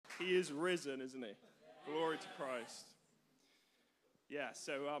He is risen, isn't he? Glory to Christ. Yeah,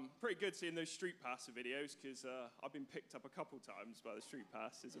 so pretty good seeing those Street Passer videos because I've been picked up a couple times by the Street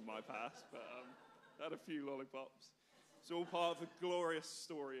Passers in my past, but had a few lollipops. It's all part of a glorious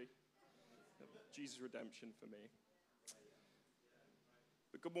story of Jesus' redemption for me.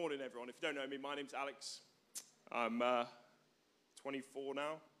 But good morning, everyone. If you don't know me, my name's Alex. I'm 24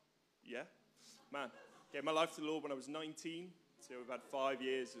 now. Yeah, man. Gave my life to the Lord when I was 19. So we've had 5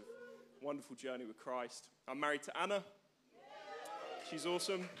 years of wonderful journey with Christ. I'm married to Anna. She's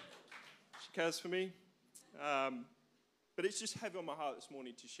awesome. She cares for me. But it's just heavy on my heart this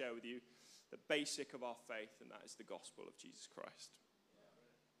morning to share with you the basic of our faith, and that is the gospel of Jesus Christ.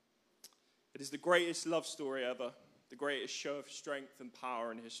 It is the greatest love story ever, the greatest show of strength and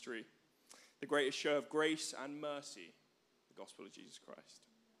power in history, the greatest show of grace and mercy, the gospel of Jesus Christ.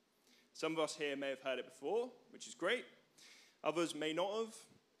 Some of us here may have heard it before, which is great. Others may not have.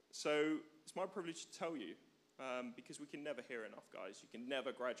 So it's my privilege to tell you, because we can never hear enough, guys. You can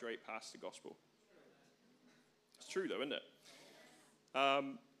never graduate past the gospel. It's true, though, isn't it?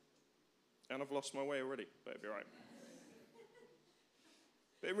 And I've lost my way already, but it'll be right.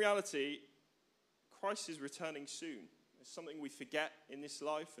 But in reality, Christ is returning soon. It's something we forget in this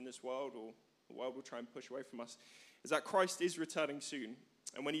life, in this world, or the world will try and push away from us, is that Christ is returning soon.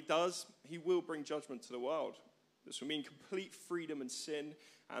 And when he does, he will bring judgment to the world. This will mean complete freedom and sin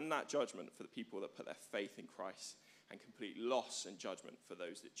and that judgment for the people that put their faith in Christ, and complete loss and judgment for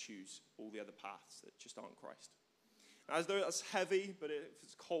those that choose all the other paths that just aren't Christ. And as though that's heavy, but if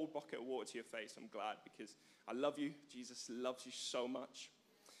it's a cold bucket of water to your face, I'm glad because I love you. Jesus loves you so much.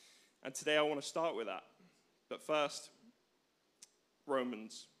 And today I want to start with that. But first,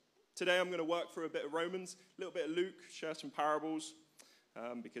 Romans. Today I'm going to work through a bit of Romans, a little bit of Luke, share some parables,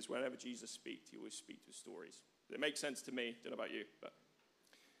 because whenever Jesus speaks, he always speaks with stories. It makes sense to me, don't know about you, but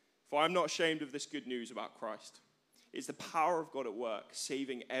for I'm not ashamed of this good news about Christ. It's the power of God at work,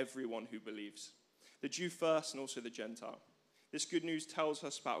 saving everyone who believes, the Jew first and also the Gentile. This good news tells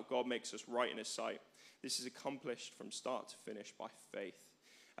us about God makes us right in his sight. This is accomplished from start to finish by faith.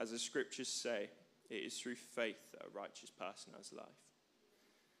 As the scriptures say, it is through faith that a righteous person has life.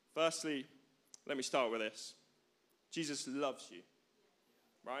 Firstly, let me start with this. Jesus loves you,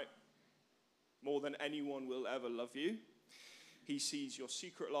 right? More than anyone will ever love you. He sees your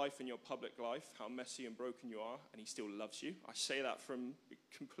secret life and your public life, how messy and broken you are, and he still loves you. I say that from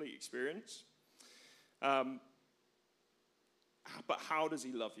complete experience. But how does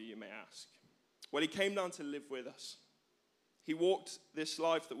he love you, you may ask? Well, he came down to live with us. He walked this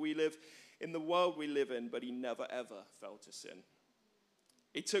life that we live in the world we live in, but he never, ever fell to sin.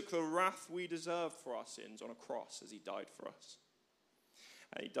 He took the wrath we deserved for our sins on a cross as he died for us.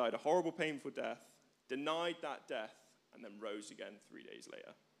 And he died a horrible, painful death, denied that death, and then rose again 3 days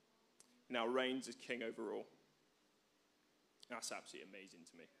later. He now reigns as king over all. That's absolutely amazing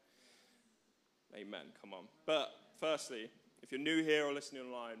to me. Amen, come on. But firstly, if you're new here or listening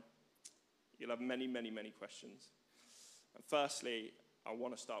online, you'll have many, many, many questions. And firstly, I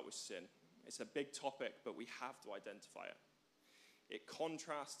want to start with sin. It's a big topic, but we have to identify it. It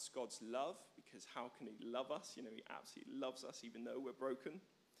contrasts God's love, because how can he love us? You know, he absolutely loves us even though we're broken.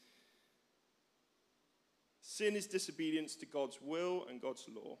 Sin is disobedience to God's will and God's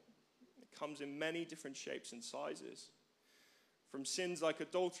law. It comes in many different shapes and sizes. From sins like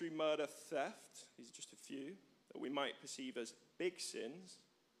adultery, murder, theft, these are just a few, that we might perceive as big sins,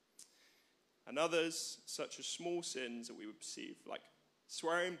 and others, such as small sins that we would perceive, like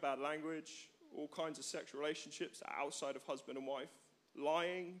swearing, bad language, all kinds of sexual relationships outside of husband and wife,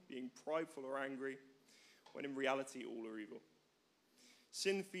 lying, being prideful or angry, when in reality all are evil.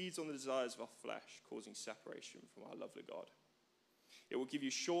 Sin feeds on the desires of our flesh, causing separation from our lovely God. It will give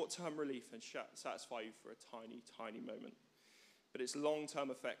you short-term relief and satisfy you for a tiny, tiny moment. But its long-term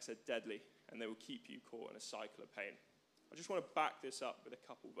effects are deadly, and they will keep you caught in a cycle of pain. I just want to back this up with a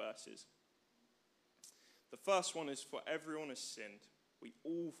couple verses. The first one is, for everyone has sinned. We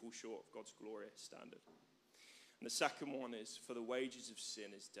all fall short of God's glorious standard. And the second one is, for the wages of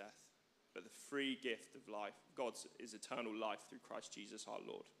sin is death, but the free gift of life, God's, is eternal life through Christ Jesus our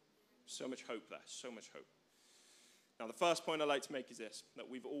Lord. So much hope there, so much hope. Now, the first point I'd like to make is this, that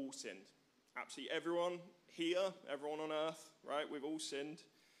we've all sinned. Absolutely everyone here, everyone on earth, right? We've all sinned.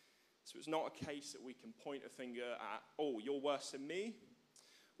 So it's not a case that we can point a finger at, oh, you're worse than me,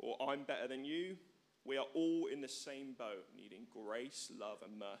 or I'm better than you. We are all in the same boat, needing grace, love,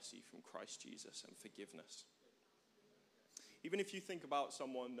 and mercy from Christ Jesus and forgiveness. Even if you think about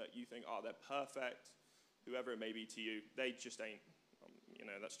someone that you think, oh, they're perfect, whoever it may be to you, they just ain't.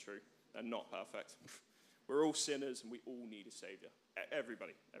 That's true. They're not perfect. We're all sinners and we all need a Savior.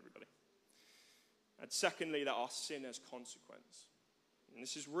 Everybody. And secondly, that our sin has consequence. And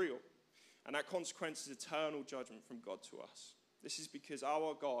this is real. And that consequence is eternal judgment from God to us. This is because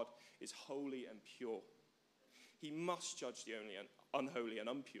our God is holy and pure. He must judge the unholy and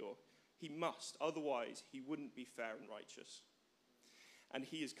impure. He must. Otherwise, he wouldn't be fair and righteous. And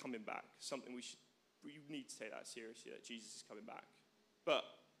he is coming back. Something we need to take that seriously, that Jesus is coming back. But,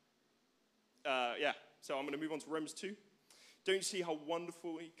 so I'm going to move on to Romans 2. Don't you see how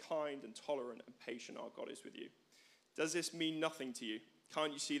wonderfully kind and tolerant and patient our God is with you? Does this mean nothing to you?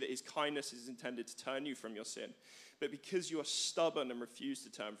 Can't you see that his kindness is intended to turn you from your sin? But because you are stubborn and refuse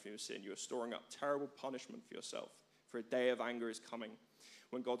to turn from your sin, you are storing up terrible punishment for yourself. For a day of anger is coming,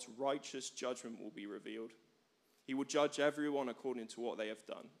 when God's righteous judgment will be revealed. He will judge everyone according to what they have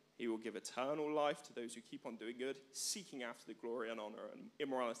done. He will give eternal life to those who keep on doing good, seeking after the glory and honor and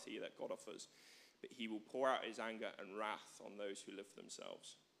immorality that God offers. But he will pour out his anger and wrath on those who live for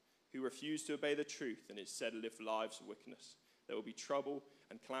themselves, who refuse to obey the truth and instead live lives of wickedness. There will be trouble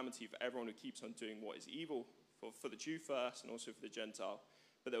and calamity for everyone who keeps on doing what is evil, for the Jew first and also for the Gentile.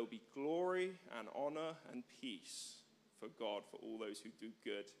 But there will be glory and honor and peace for God for all those who do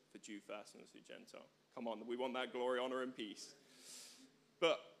good, for Jew first and also Gentile. Come on, we want that glory, honor, and peace.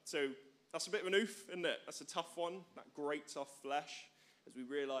 But, so, that's a bit of an oof, isn't it? That's a tough one. That grates our flesh as we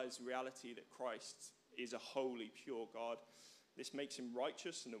realize the reality that Christ is a holy, pure God. This makes him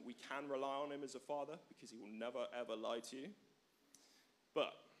righteous and that we can rely on him as a father because he will never, ever lie to you.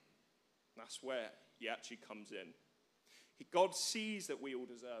 But that's where he actually comes in. God sees that we all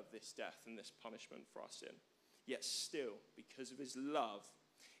deserve this death and this punishment for our sin. Yet still, because of his love,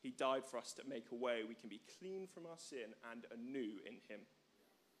 he died for us to make a way we can be clean from our sin and anew in him.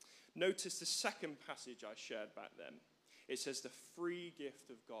 Notice the second passage I shared back then. It says the free gift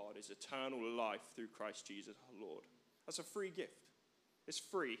of God is eternal life through Christ Jesus our Lord. That's a free gift. It's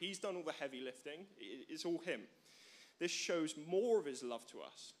free. He's done all the heavy lifting. It's all him. This shows more of his love to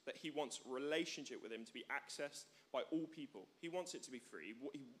us, that he wants relationship with him to be accessed by all people. He wants it to be free.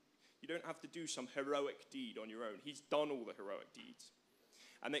 You don't have to do some heroic deed on your own. He's done all the heroic deeds.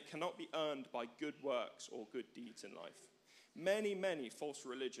 And it cannot be earned by good works or good deeds in life. Many, many false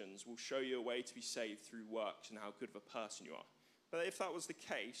religions will show you a way to be saved through works and how good of a person you are. But if that was the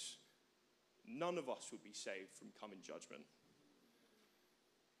case, none of us would be saved from coming judgment.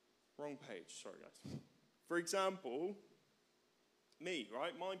 Wrong page, sorry guys. For example, me,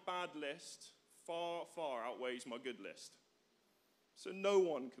 right? My bad list far, far outweighs my good list. So no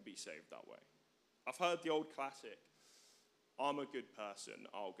one could be saved that way. I've heard the old classic, I'm a good person,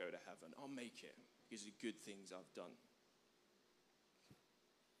 I'll go to heaven. I'll make it because of good things I've done.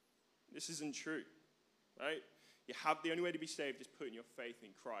 This isn't true, right? The only way to be saved is putting your faith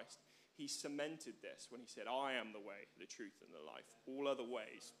in Christ. He cemented this when he said, I am the way, the truth, and the life. All other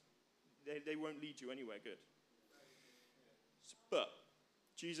ways, they won't lead you anywhere good. But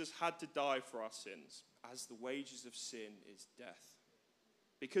Jesus had to die for our sins, as the wages of sin is death.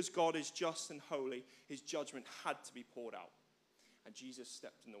 Because God is just and holy, his judgment had to be poured out. And Jesus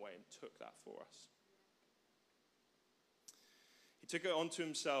stepped in the way and took that for us. He took it onto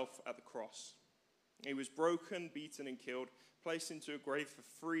himself at the cross. He was broken, beaten, and killed, placed into a grave for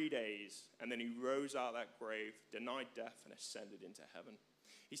 3 days, and then he rose out of that grave, denied death, and ascended into heaven.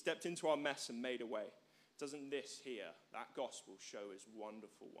 He stepped into our mess and made a way. Doesn't this here, that gospel, show his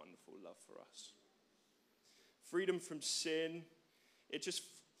wonderful, wonderful love for us? Freedom from sin, it just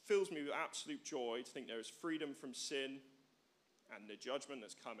fills me with absolute joy to think there is freedom from sin and the judgment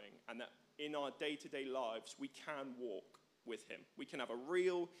that's coming, and that in our day-to-day lives, we can walk with him. We can have a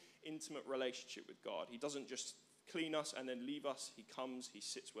real, intimate relationship with God. He doesn't just clean us and then leave us. He comes, he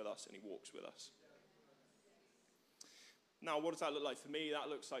sits with us, and he walks with us. Now, what does that look like for me? That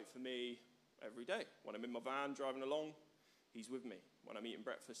looks like for me every day. When I'm in my van driving along, he's with me. When I'm eating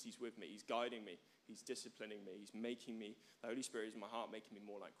breakfast, he's with me. He's guiding me. He's disciplining me. He's making me, the Holy Spirit is in my heart, making me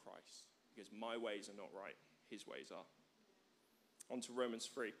more like Christ. Because my ways are not right. His ways are. On to Romans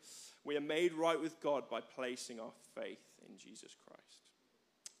 3. We are made right with God by placing our faith in Jesus Christ.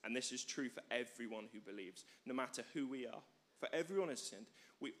 And this is true for everyone who believes, no matter who we are. For everyone has sinned.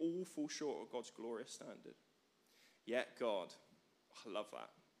 We all fall short of God's glorious standard. Yet God, I love that.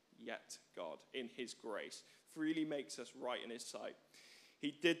 Yet God, in his grace, freely makes us right in his sight.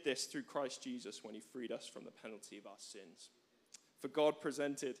 He did this through Christ Jesus when he freed us from the penalty of our sins. For God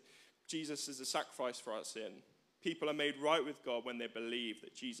presented Jesus as a sacrifice for our sin. People are made right with God when they believe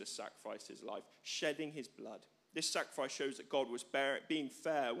that Jesus sacrificed his life, shedding his blood. This sacrifice shows that God was being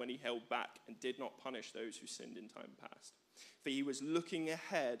fair when he held back and did not punish those who sinned in time past. For he was looking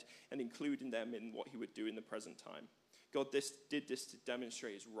ahead and including them in what he would do in the present time. God did this to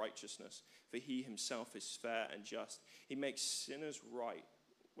demonstrate his righteousness, for he himself is fair and just. He makes sinners right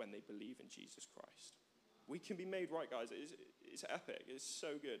when they believe in Jesus Christ. We can be made right, guys. It's epic. It's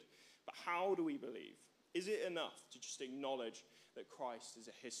so good. But how do we believe? Is it enough to just acknowledge that Christ is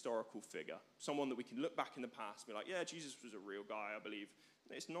a historical figure, someone that we can look back in the past and be like, yeah, Jesus was a real guy, I believe?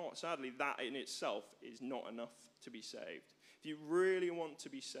 It's not. Sadly, that in itself is not enough to be saved. If you really want to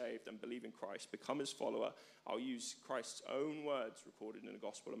be saved and believe in Christ, become his follower, I'll use Christ's own words recorded in the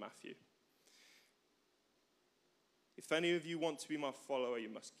Gospel of Matthew. If any of you want to be my follower, you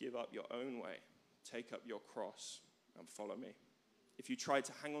must give up your own way, take up your cross, and follow me. If you try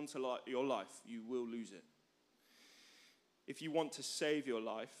to hang on to your life, you will lose it. If you want to save your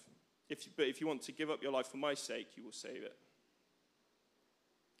life, but if you want to give up your life for my sake, you will save it.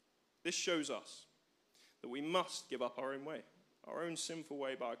 This shows us that we must give up our own way, our own sinful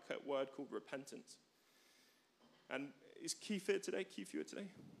way, by a word called repentance. And is Keith here today? Keith, you here today?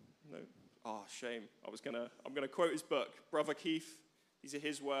 No? Oh, shame. I'm gonna quote his book, Brother Keith. These are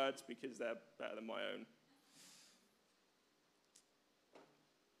his words because they're better than my own.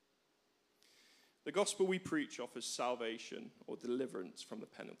 The gospel we preach offers salvation or deliverance from the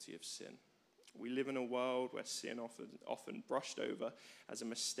penalty of sin. We live in a world where sin often brushed over as a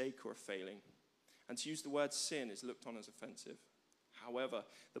mistake or a failing. And to use the word sin is looked on as offensive. However,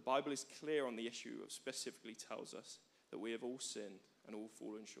 the Bible is clear on the issue of specifically tells us that we have all sinned and all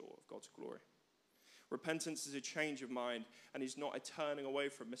fallen short of God's glory. Repentance is a change of mind and is not a turning away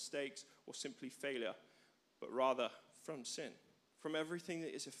from mistakes or simply failure, but rather from sin, from everything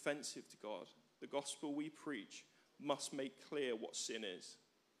that is offensive to God. The gospel we preach must make clear what sin is.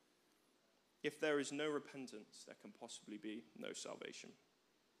 If there is no repentance, there can possibly be no salvation.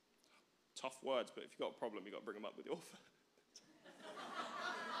 Tough words, but if you've got a problem, you've got to bring them up with the author.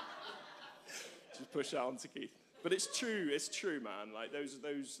 Just push that on to Keith. But it's true, man. Like those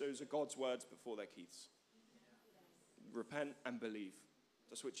are God's words before they're Keith's. Repent and believe.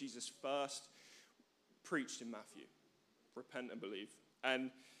 That's what Jesus first preached in Matthew. Repent and believe. And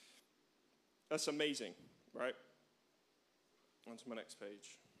that's amazing, right? On to my next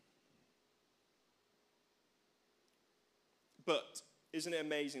page. But isn't it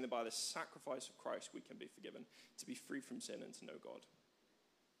amazing that by the sacrifice of Christ we can be forgiven, to be free from sin and to know God?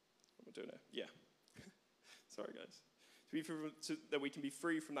 What am I doing here? Yeah. Sorry, guys. That we can be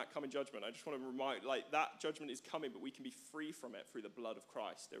free from that coming judgment. I just want to remind, that judgment is coming, but we can be free from it through the blood of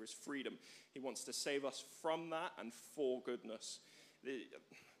Christ. There is freedom. He wants to save us from that and for goodness.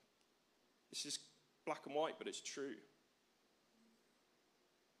 It's just black and white, but it's true.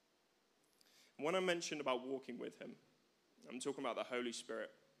 And when I mentioned about walking with him, I'm talking about the Holy Spirit.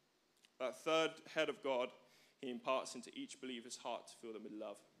 That third head of God, he imparts into each believer's heart to fill them with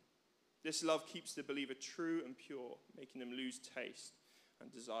love. This love keeps the believer true and pure, making them lose taste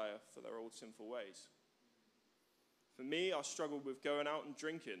and desire for their old sinful ways. For me, I struggled with going out and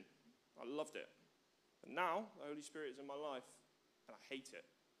drinking. I loved it. But now, the Holy Spirit is in my life, and I hate it.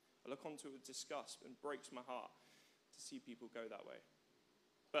 I look onto it with disgust and breaks my heart to see people go that way.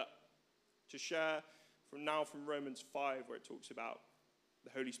 But to share from Romans 5, where it talks about the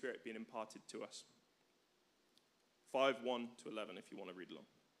Holy Spirit being imparted to us. 5:1 to 11, if you want to read along.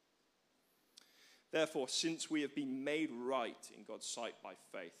 Therefore, since we have been made right in God's sight by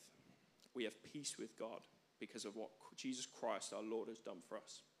faith, we have peace with God because of what Jesus Christ our Lord has done for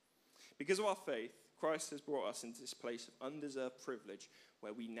us. Because of our faith, Christ has brought us into this place of undeserved privilege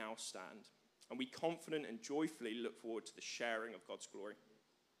where we now stand, and we confident and joyfully look forward to the sharing of God's glory.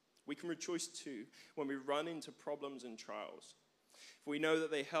 We can rejoice too when we run into problems and trials, for we know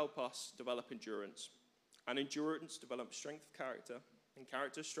that they help us develop endurance, and endurance develops strength of character, and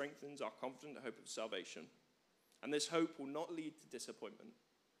character strengthens our confident hope of salvation. And this hope will not lead to disappointment,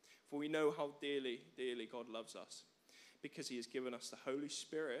 for we know how dearly, dearly God loves us, because he has given us the Holy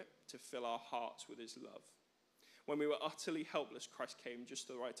Spirit to fill our hearts with his love. When we were utterly helpless, Christ came just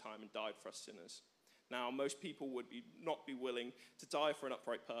at the right time and died for us sinners. Now, most people would not be willing to die for an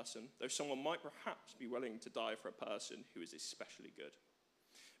upright person, though someone might perhaps be willing to die for a person who is especially good.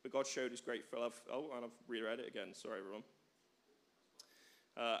 But God showed his great love. Oh, and I've reread it again. Sorry, everyone.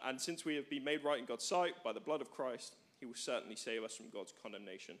 And since we have been made right in God's sight by the blood of Christ, he will certainly save us from God's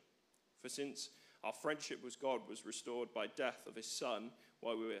condemnation. For since our friendship with God was restored by death of his Son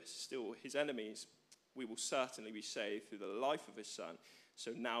while we were still his enemies, we will certainly be saved through the life of his Son.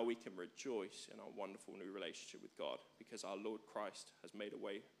 So now we can rejoice in our wonderful new relationship with God, because our Lord Christ has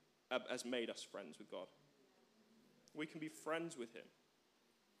made us friends with God. We can be friends with him.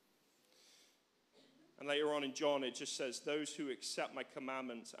 And later on in John, it just says, those who accept my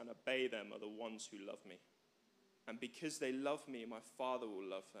commandments and obey them are the ones who love me. And because they love me, my Father will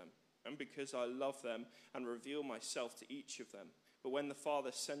love them. And because I love them and reveal myself to each of them. But when the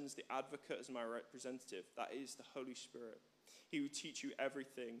Father sends the advocate as my representative, that is the Holy Spirit, he will teach you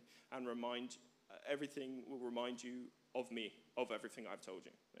everything and everything will remind you of me, of everything I've told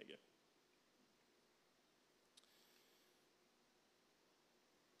you. There you go.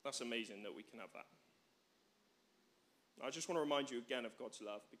 That's amazing that we can have that. I just want to remind you again of God's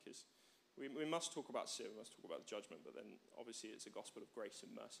love, because we must talk about sin, we must talk about the judgment, but then obviously it's a gospel of grace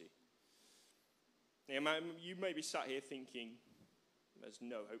and mercy. You may be sat here thinking, there's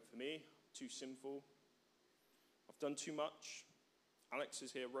no hope for me, too sinful, I've done too much, Alex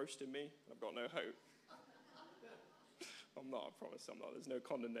is here roasting me, and I've got no hope. I'm not, I promise I'm not. There's no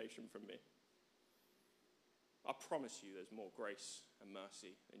condemnation from me. I promise you there's more grace and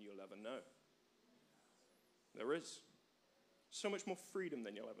mercy than you'll ever know. There is. So much more freedom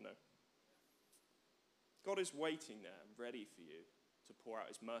than you'll ever know. God is waiting there, ready for you to pour out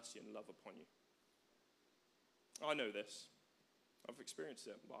his mercy and love upon you. I know this. I've experienced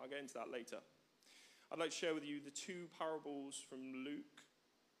it, but I'll get into that later. I'd like to share with you the two parables from Luke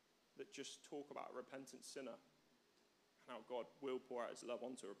that just talk about a repentant sinner and how God will pour out his love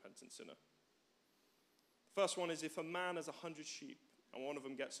onto a repentant sinner. The first one is, if a man has 100 sheep and one of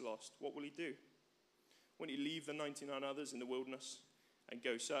them gets lost, what will he do? Won't he leave the 99 others in the wilderness and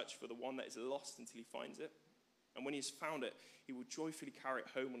go search for the one that is lost until he finds it? And when he has found it, he will joyfully carry it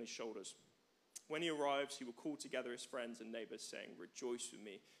home on his shoulders. When he arrives, he will call together his friends and neighbors, saying, "Rejoice with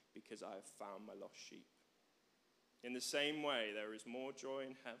me, because I have found my lost sheep." In the same way, there is more joy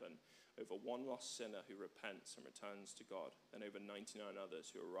in heaven over one lost sinner who repents and returns to God than over 99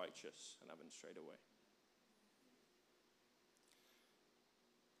 others who are righteous and haven't strayed away.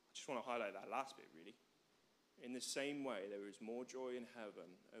 I just want to highlight that last bit, really. In the same way, there is more joy in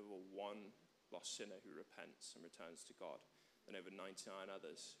heaven over one lost sinner who repents and returns to God than over 99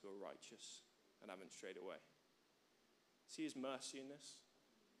 others who are righteous and haven't strayed away. See his mercy in this?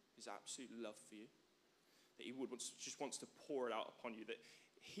 His absolute love for you. That he just wants to pour it out upon you. That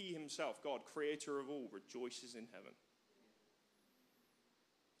he himself, God, creator of all, rejoices in heaven.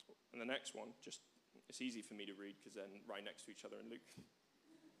 And the next one, it's easy for me to read because they're right next to each other in Luke.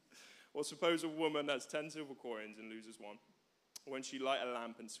 Or suppose a woman has 10 silver coins and loses one. When she light a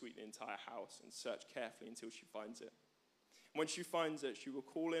lamp and sweep the entire house and search carefully until she finds it. When she finds it, she will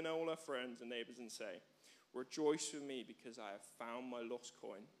call in all her friends and neighbors and say, "Rejoice with me because I have found my lost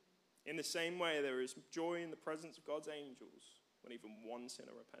coin." In the same way, there is joy in the presence of God's angels when even one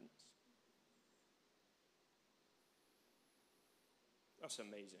sinner repents. That's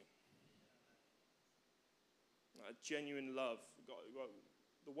amazing. A genuine love.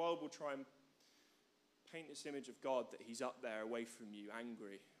 The world will try and paint this image of God that he's up there away from you,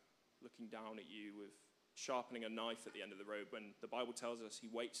 angry, looking down at you with sharpening a knife at the end of the road, when the Bible tells us he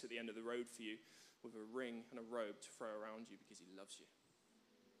waits at the end of the road for you with a ring and a robe to throw around you because he loves you.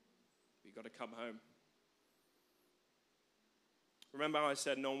 But you've got to come home. Remember how I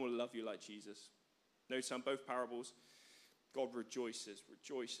said no one will love you like Jesus? Notice on both parables, God rejoices,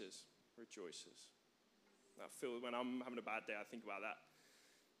 rejoices, rejoices. I feel when I'm having a bad day, I think about that.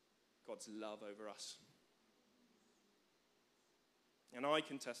 God's love over us. And I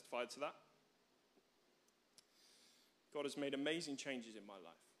can testify to that. God has made amazing changes in my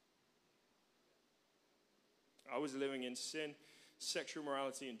life. I was living in sin, sexual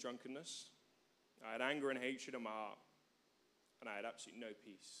immorality, and drunkenness. I had anger and hatred in my heart, and I had absolutely no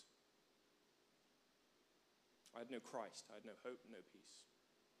peace. I had no Christ. I had no hope, no peace.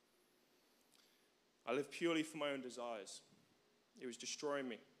 I lived purely for my own desires. It was destroying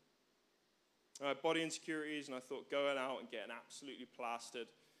me. I had body insecurities, and I thought going out and getting absolutely plastered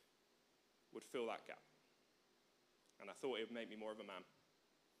would fill that gap. And I thought it would make me more of a man.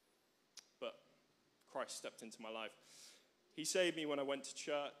 But Christ stepped into my life. He saved me when I went to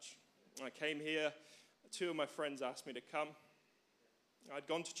church. I came here. 2 of my friends asked me to come. I'd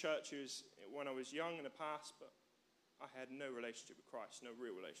gone to churches when I was young in the past, but I had no relationship with Christ, no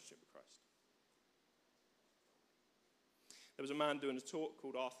real relationship with Christ. There was a man doing a talk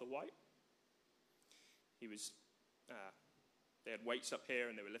called Arthur White. He was, they had weights up here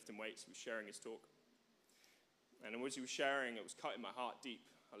and they were lifting weights. He was sharing his talk. And as he was sharing, it was cutting my heart deep.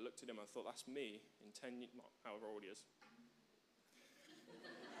 I looked at him and I thought, that's me in 10 years, however old he is.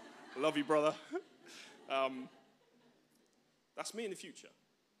 I love you, brother. That's me in the future.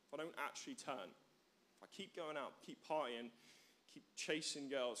 If I don't actually turn, if I keep going out, keep partying, keep chasing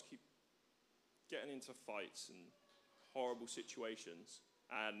girls, keep getting into fights and horrible situations.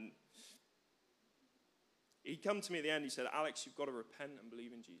 And he come to me at the end, he said, "Alex, you've got to repent and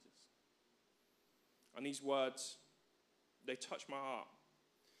believe in Jesus." And these words, they touched my heart.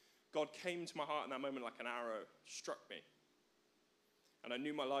 God came to my heart in that moment like an arrow, struck me. And I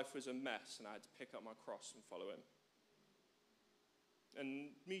knew my life was a mess, and I had to pick up my cross and follow him. And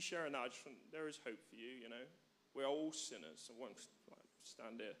me sharing that, I just thought, there is hope for you, you know. We are all sinners. I won't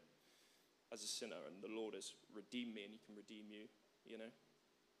stand here as a sinner, and the Lord has redeemed me, and he can redeem you, you know.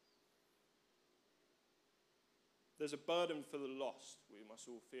 There's a burden for the lost we must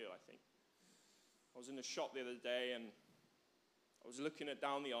all feel, I think. I was in a shop the other day, and I was looking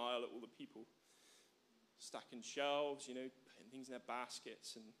down the aisle at all the people stacking shelves, you know, putting things in their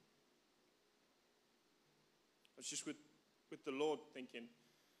baskets, and I was just with the Lord thinking,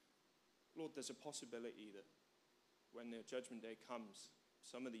 Lord, there's a possibility that when the judgment day comes,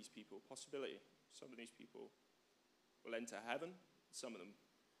 some of these people will enter heaven, some of them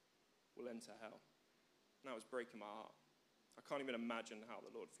will enter hell. And that was breaking my heart. I can't even imagine how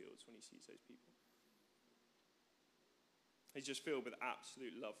the Lord feels when he sees those people. He's just filled with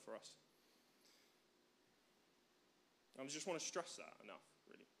absolute love for us. And I just want to stress that enough,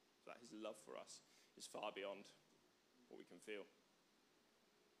 really, that his love for us is far beyond what we can feel.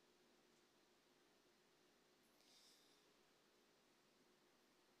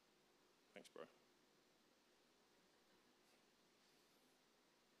 Thanks, bro.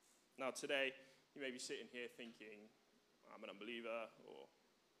 Now, today, you may be sitting here thinking, I'm an unbeliever, or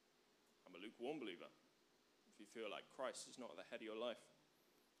I'm a lukewarm believer. If you feel like Christ is not at the head of your life,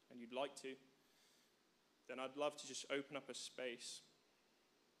 and you'd like to, then I'd love to just open up a space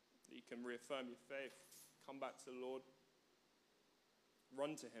that you can reaffirm your faith, come back to the Lord,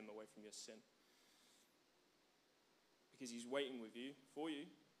 run to him away from your sin. Because he's waiting with you, for you,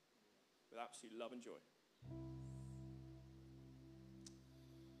 with absolute love and joy.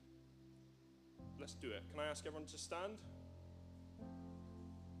 Let's do it. Can I ask everyone to stand?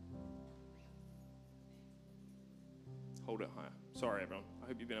 Hold it higher. Sorry, everyone. I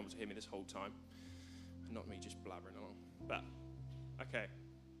hope you've been able to hear me this whole time. And not me just blabbering along. But, okay.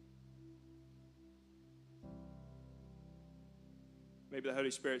 Maybe the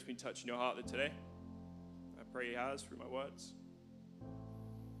Holy Spirit's been touching your heart today. I pray he has through my words.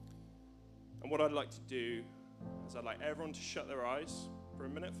 And what I'd like to do is I'd like everyone to shut their eyes for a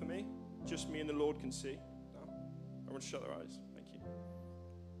minute for me. Just me and the Lord can see. No? Everyone shut their eyes. Thank you.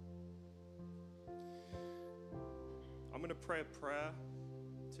 I'm going to pray a prayer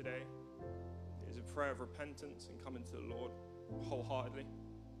today. It is a prayer of repentance and coming to the Lord wholeheartedly.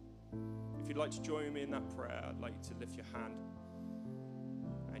 If you'd like to join me in that prayer, I'd like you to lift your hand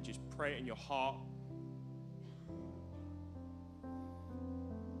and just pray it in your heart.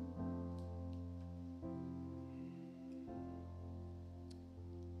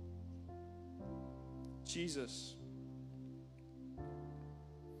 Jesus,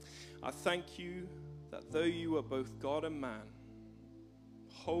 I thank you that though you are both God and man,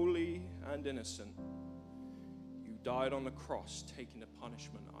 holy and innocent, you died on the cross, taking the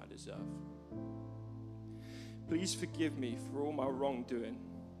punishment I deserve. Please forgive me for all my wrongdoing.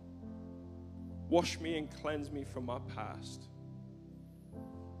 Wash me and cleanse me from my past.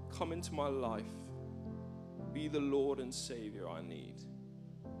 Come into my life. Be the Lord and Savior I need.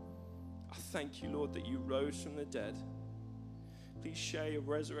 I thank you, Lord, that you rose from the dead. Please share your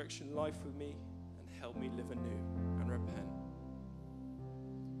resurrection life with me and help me live anew and repent.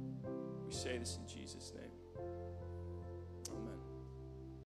 We say this in Jesus' name.